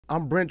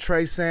I'm Brent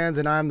Trey Sands,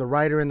 and I am the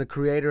writer and the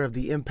creator of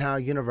the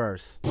Impound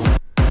universe.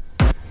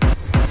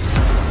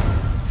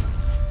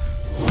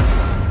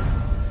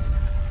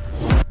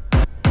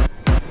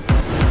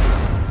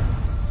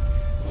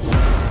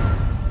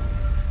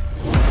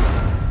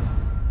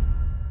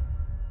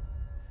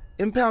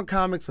 Impound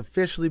Comics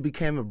officially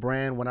became a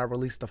brand when I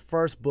released the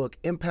first book,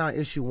 Impound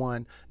Issue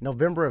 1,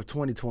 November of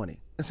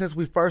 2020. And since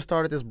we first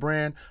started this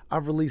brand,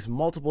 I've released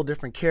multiple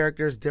different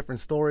characters,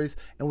 different stories,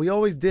 and we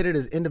always did it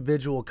as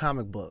individual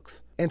comic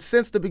books. And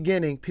since the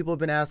beginning, people have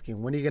been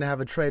asking, when are you going to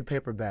have a trade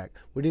paperback?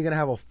 When are you going to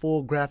have a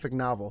full graphic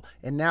novel?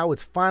 And now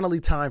it's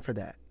finally time for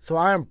that. So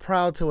I am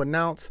proud to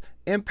announce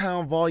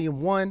Impound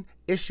Volume 1,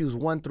 Issues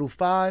 1 through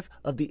 5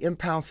 of the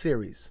Impound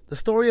series. The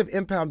story of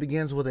Impound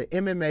begins with an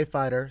MMA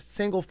fighter,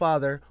 single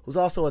father, who's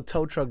also a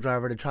tow truck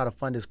driver to try to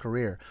fund his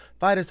career.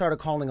 Fighters started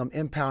calling him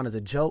Impound as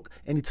a joke,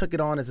 and he took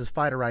it on as his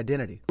fighter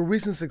identity. Through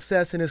recent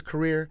success in his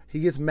career, he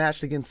gets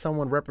matched against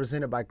someone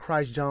represented by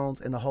Christ Jones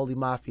and the Holy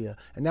Mafia,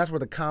 and that's where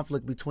the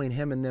conflict between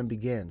him and them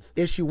begins.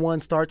 Issue 1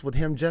 starts with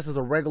him just as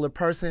a regular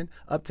person,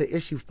 up to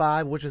Issue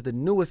 5, which is the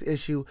newest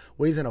issue,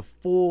 where he's in a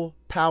full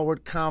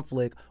powered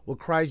conflict with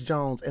Christ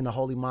Jones and the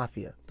Holy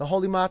Mafia. The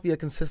Holy Mafia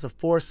consists of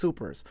 4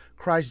 supers: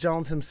 Christ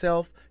Jones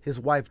himself, his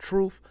wife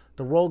Truth,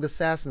 the rogue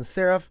assassin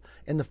Seraph,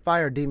 and the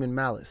fire demon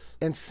Malice.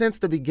 And since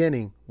the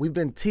beginning, we've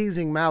been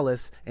teasing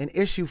Malice, and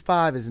Issue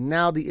 5 is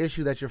now the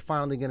issue that you're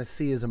finally going to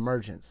see his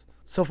emergence.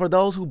 So for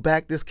those who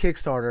back this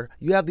Kickstarter,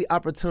 you have the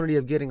opportunity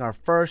of getting our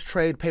first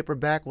trade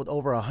paperback with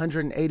over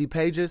 180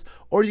 pages,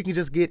 or you can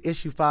just get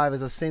Issue 5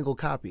 as a single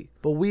copy.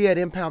 But we at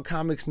Impound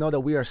Comics know that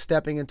we are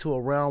stepping into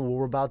a realm where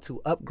we're about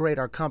to upgrade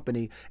our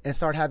company and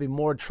start having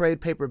more trade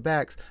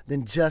paperbacks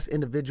than just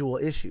individual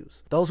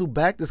issues. Those who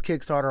back this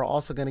Kickstarter are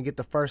also going to get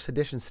the first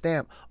edition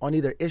stamp on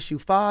either Issue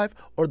 5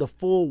 or the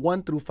full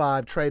 1 through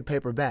 5 trade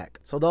paperback.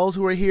 So those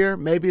who are here,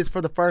 maybe it's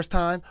for the first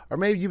time, or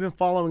maybe you've been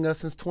following us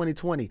since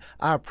 2020,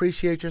 I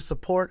appreciate your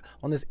support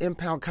on this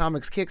Impound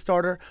Comics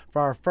Kickstarter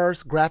for our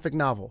first graphic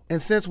novel.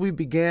 And since we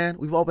began,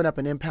 we've opened up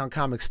an Impound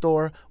Comics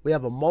store. We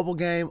have a mobile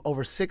game,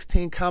 over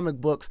 16 comic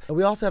books, and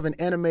we also have an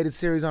animated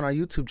series on our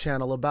YouTube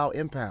channel about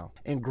Impound,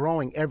 and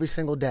growing every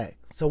single day.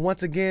 So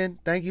once again,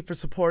 thank you for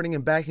supporting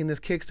and backing this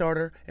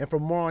Kickstarter, and for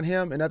more on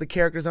him and other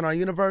characters in our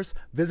universe,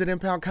 visit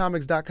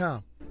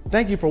impoundcomics.com.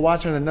 Thank you for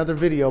watching another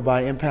video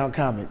by Impound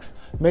Comics.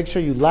 Make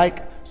sure you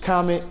like,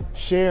 comment,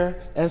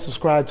 share, and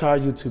subscribe to our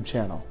YouTube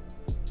channel.